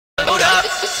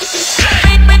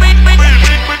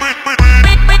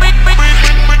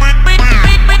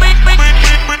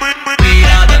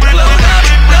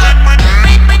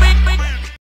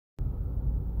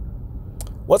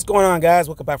going on, guys?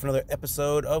 Welcome back for another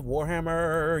episode of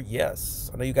Warhammer.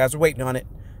 Yes, I know you guys are waiting on it,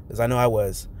 as I know I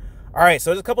was. All right, so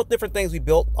there's a couple of different things we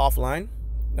built offline.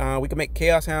 We can make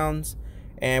Chaos Hounds,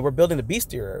 and we're building the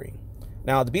Bestiary.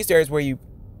 Now, the Bestiary is where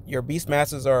your beast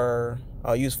masses are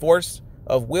use force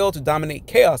of will to dominate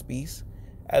Chaos beasts.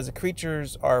 As the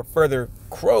creatures are further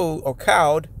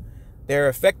cowed, their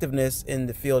effectiveness in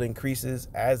the field increases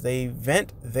as they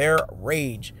vent their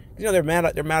rage. You know, they're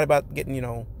mad about getting,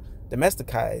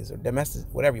 domesticized or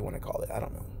whatever you want to call it. I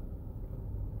don't know.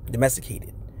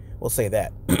 Domesticated. We'll say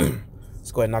that.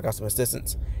 Let's go ahead and knock out some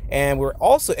assistants. And we're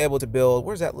also able to build,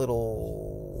 where's that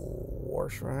little war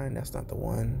shrine? That's not the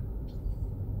one.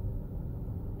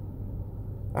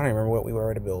 I don't even remember what we were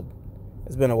ready to build.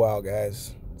 It's been a while,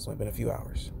 guys. It's only been a few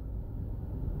hours.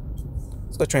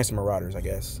 Let's go train some marauders, I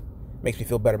guess. Makes me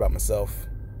feel better about myself.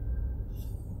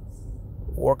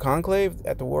 War Conclave.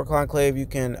 At the War Conclave, you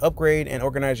can upgrade and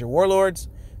organize your warlords.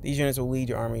 These units will lead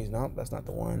your armies. No, that's not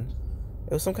the one.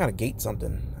 It was some kind of gate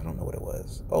something. I don't know what it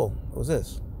was. Oh, what was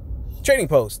this? Trading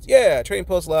post. Yeah, trading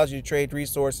post allows you to trade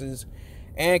resources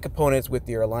and components with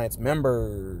your alliance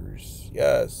members.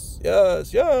 Yes,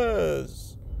 yes,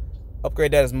 yes.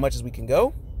 Upgrade that as much as we can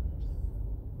go.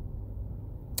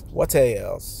 What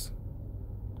else?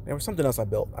 There was something else I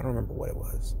built. I don't remember what it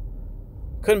was.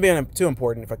 Couldn't be too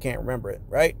important if I can't remember it,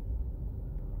 right?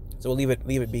 So we'll leave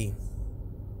it be.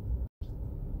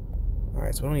 All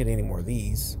right, so we don't need any more of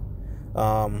these.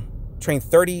 Train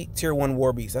 30 tier 1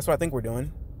 war beasts. That's what I think we're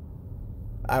doing.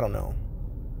 I don't know.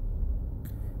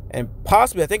 And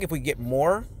possibly, I think if we get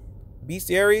more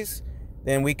bestiaries,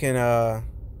 then we can, I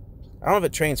don't know if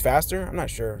it trains faster. I'm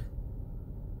not sure.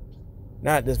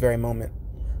 Not at this very moment.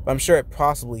 But I'm sure it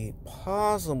possibly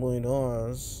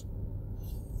does.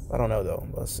 I don't know, though.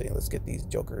 Let's see. Let's get these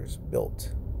jokers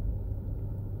built.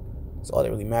 That's all that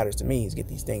really matters to me, is get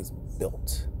these things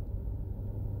built.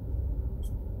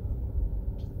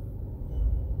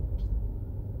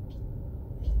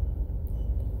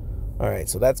 All right,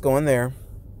 so that's going there.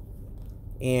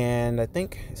 And I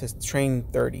think it says train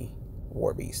 30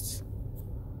 war beasts.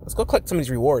 Let's go collect some of these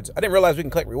rewards. I didn't realize we can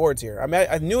collect rewards here. I mean,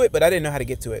 I knew it, but I didn't know how to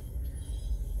get to it.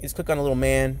 You just click on a little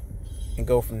man and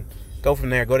go from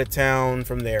there. Go to town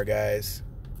from there, guys.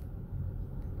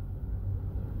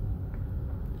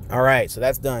 All right, so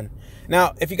that's done.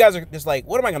 Now, if you guys are just like,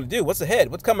 what am I going to do? What's ahead?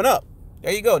 What's coming up?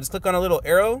 There you go. Just click on a little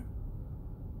arrow,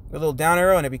 a little down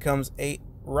arrow, and it becomes a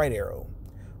right arrow.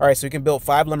 All right, so we can build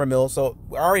 5 lumber mills. So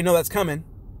we already know that's coming.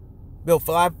 Build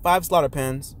five slaughter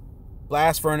pens,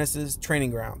 blast furnaces,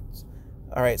 training grounds.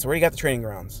 All right, so we already got the training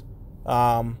grounds.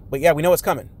 But yeah, we know what's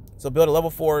coming. So build a level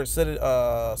 4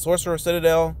 sorcerer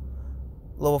citadel,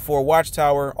 level 4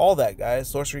 watchtower, all that, guys.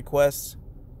 Sorcery quests,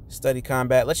 study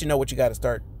combat. Let you know what you got to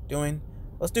start doing.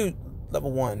 Let's do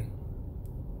level 1.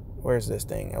 Where's this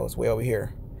thing? Oh, it's way over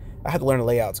here. I had to learn the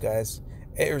layouts, guys.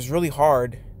 It was really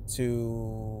hard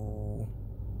to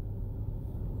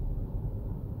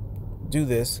do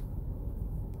this.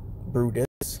 Brew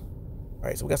this. All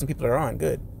right, so we got some people that are on.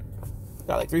 Good.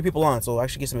 Got like 3 people on, so I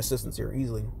should get some assistance here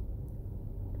easily.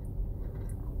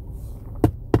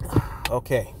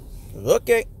 Okay.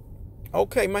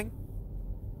 Okay, man.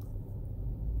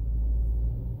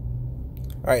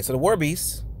 All right, so the war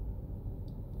beasts.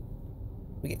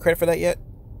 We get credit for that yet?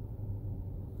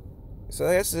 So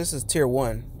I guess this is tier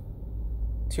 1.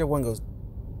 Tier 1 goes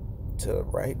to the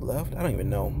right, left? I don't even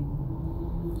know.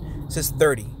 It says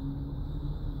 30.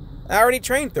 I already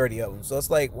trained 30 of them, so it's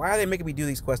like, why are they making me do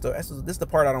these quests though? This is the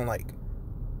part I don't like.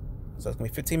 So it's gonna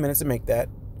be 15 minutes to make that.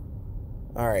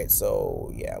 All right,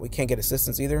 so yeah, we can't get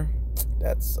assistance either.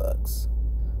 That sucks.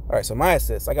 All right, so my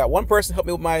assist. I got 1 person help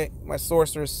me with my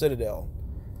sorcerer's citadel.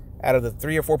 Out of the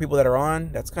 3 or 4 people that are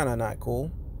on, that's kind of not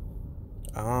cool.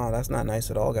 Oh, that's not nice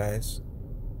at all, guys.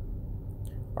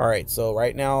 All right, so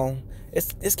right now,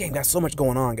 this game got so much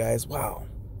going on, guys. Wow.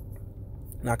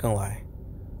 Not gonna lie.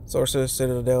 Sorcerer's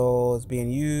citadel is being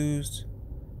used.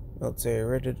 Military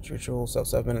ritual,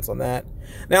 7 minutes on that.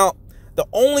 Now, the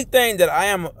only thing that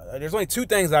there's only 2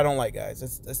 things that I don't like,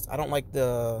 guys. I don't like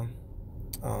the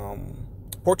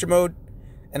portrait mode,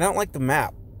 and I don't like the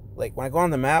map. Like, when I go on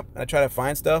the map and I try to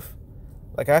find stuff,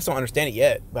 like, I just don't understand it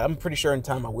yet, but I'm pretty sure in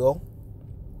time I will.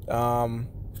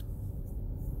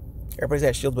 Everybody's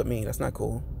got shields but me. That's not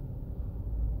cool.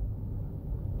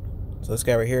 So this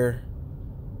guy right here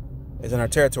is in our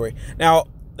territory. Now,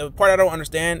 the part I don't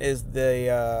understand is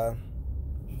the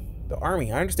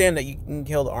army. I understand that you can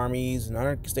kill the armies, and I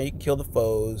understand you can kill the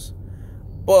foes,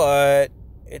 but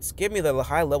it's giving me the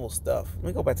high level stuff. Let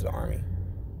me go back to the army.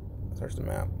 Search the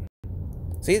map.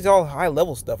 See, it's all high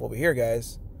level stuff over here,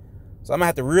 guys. So I'm gonna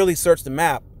have to really search the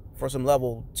map for some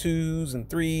level 2s and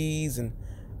 3s, and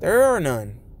there are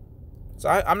none. So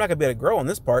I'm not gonna be able to grow on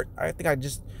this part. I think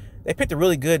they picked a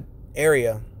really good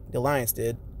area, the Alliance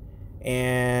did.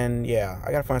 And yeah,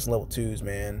 I gotta find some level 2s,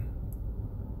 man.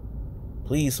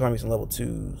 Please find me some level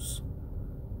 2s.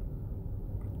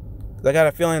 I got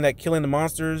a feeling that killing the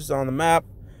monsters on the map,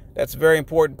 that's a very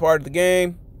important part of the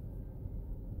game.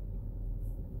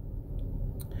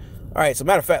 Alright, so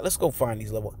matter of fact, let's go find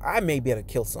these levels. I may be able to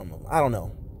kill some of them. I don't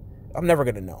know. I'm never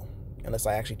going to know unless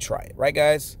I actually try it. Right,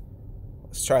 guys?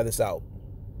 Let's try this out.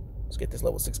 Let's get this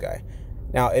level 6 guy.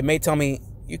 Now, it may tell me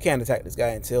you can't attack this guy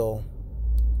until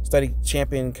study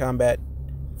champion combat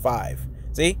 5.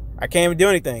 See? I can't even do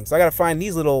anything. So I got to find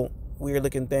these little weird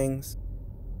looking things.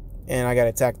 And I got to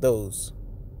attack those.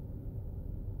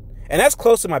 And that's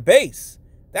close to my base.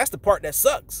 That's the part that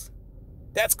sucks.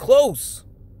 That's close.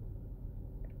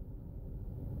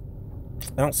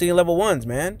 I don't see any level 1s,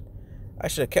 man. I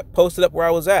should have kept posted up where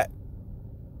I was at.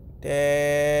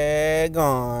 Daggone.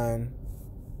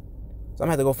 So I'm going to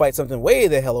have to go fight something way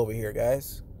the hell over here,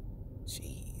 guys.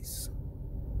 Jeez.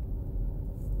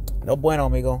 No bueno,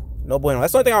 amigo. No bueno.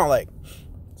 That's the only thing I don't like.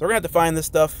 So we're going to have to find this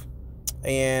stuff.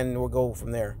 And we'll go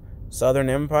from there. Southern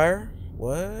Empire?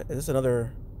 What? Is this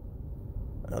another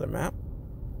map?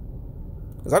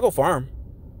 Because I'll go farm.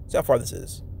 See how far this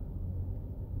is.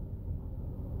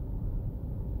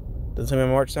 Doesn't tell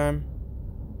me march time.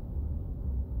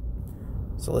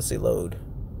 So let's see, load.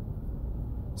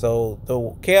 So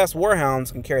the Chaos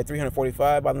Warhounds can carry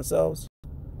 345 by themselves.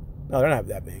 No, they're not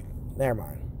that big. Never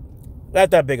mind. Not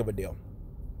that big of a deal.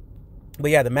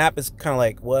 But yeah, the map is kind of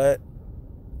like, what?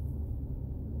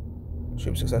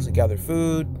 Troops successfully gathered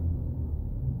food.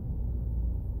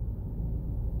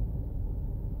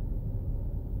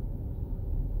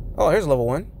 Oh, here's level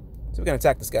 1. So we can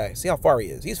attack this guy. See how far he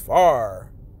is. He's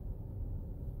far.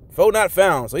 Foe not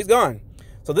found. So he's gone.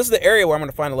 So this is the area where I'm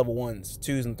going to find the level 1s,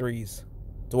 2s, and 3s.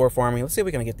 Dwarf army. Let's see if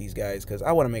we can get these guys, because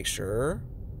I want to make sure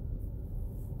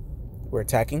we're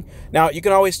attacking. Now, you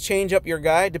can always change up your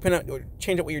guy,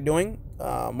 change up what you're doing.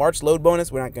 March load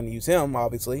bonus. We're not going to use him,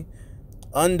 obviously.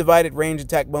 Undivided range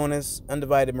attack bonus.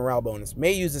 Undivided morale bonus.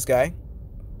 May use this guy.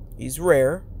 He's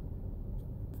rare.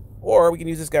 Or we can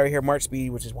use this guy right here, March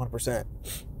speed, which is 1%.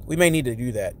 We may need to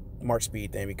do that March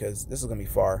speed thing because this is going to be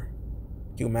far.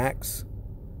 Q max.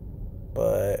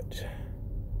 But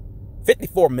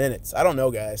 54 minutes. I don't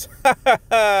know, guys.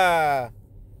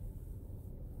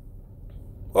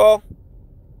 Well,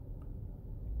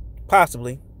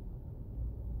 possibly.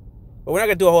 But we're not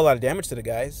going to do a whole lot of damage to the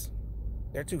guys.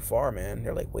 They're too far, man.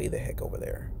 They're like way the heck over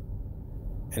there.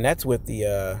 And that's with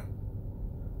the...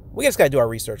 We just got to do our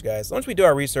research, guys. Once we do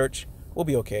our research, we'll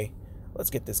be okay. Let's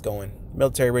get this going.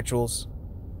 Military rituals.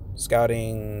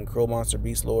 Scouting. Cruel monster.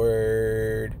 Beast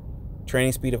lord.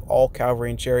 Training speed of all cavalry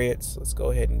and chariots. Let's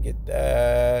go ahead and get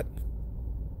that.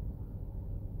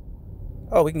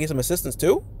 Oh, we can get some assistance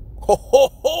too? Ho, ho,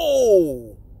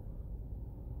 ho!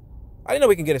 I didn't know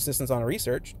we can get assistance on a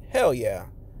research. Hell yeah.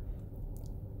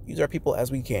 Use our people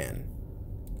as we can.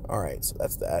 Alright, so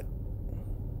that's that.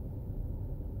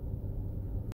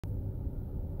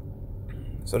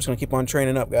 So I'm just going to keep on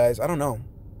training up, guys. I don't know.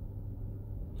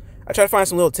 I try to find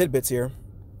some little tidbits here.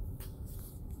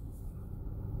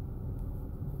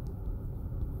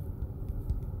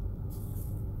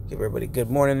 Give everybody good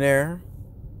morning there.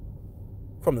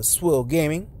 From the SWILL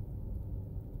Gaming.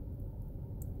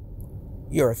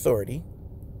 Your authority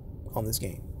on this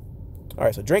game.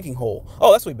 Alright, so drinking hole.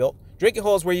 Oh, that's what we built. Drinking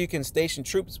hole is where you can station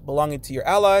troops belonging to your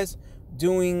allies.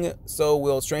 Doing so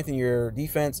will strengthen your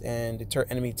defense and deter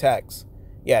enemy attacks.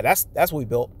 Yeah, that's what we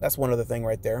built. That's one other thing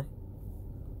right there.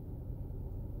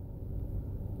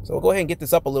 So we'll go ahead and get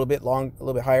this up a little bit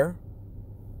higher,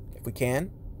 if we can.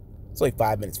 It's only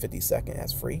 5 minutes 50 seconds.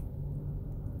 That's free.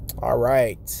 All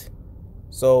right.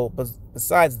 So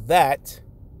besides that,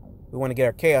 we want to get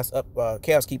our chaos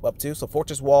keep up too. So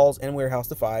fortress walls and warehouse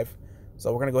to 5.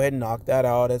 So we're gonna go ahead and knock that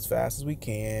out as fast as we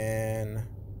can.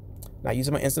 Not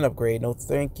using my instant upgrade. No,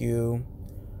 thank you.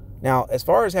 Now, as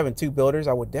far as having 2 builders,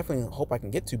 I would definitely hope I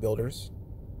can get 2 builders.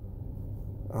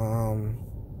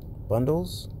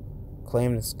 Bundles.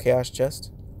 Claim this chaos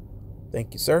chest.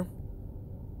 Thank you, sir.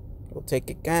 We'll take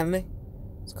it kindly.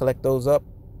 Let's collect those up.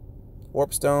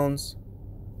 Warp stones.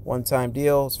 One-time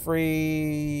deal. It's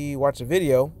free. Watch a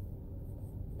video.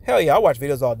 Hell yeah, I'll watch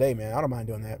videos all day, man. I don't mind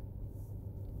doing that.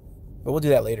 But we'll do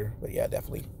that later. But yeah,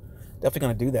 definitely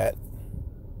going to do that.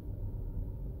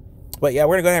 But yeah,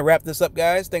 we're going to go ahead and wrap this up,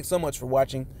 guys. Thanks so much for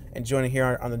watching and joining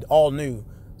here on the all-new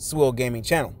SWILL Gaming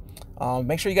channel.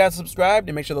 Make sure you guys subscribe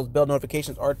and make sure those bell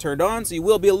notifications are turned on so you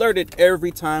will be alerted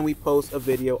every time we post a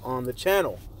video on the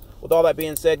channel. with all that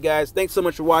being said, guys, thanks so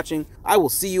much for watching. I will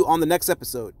see you on the next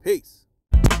episode. Peace.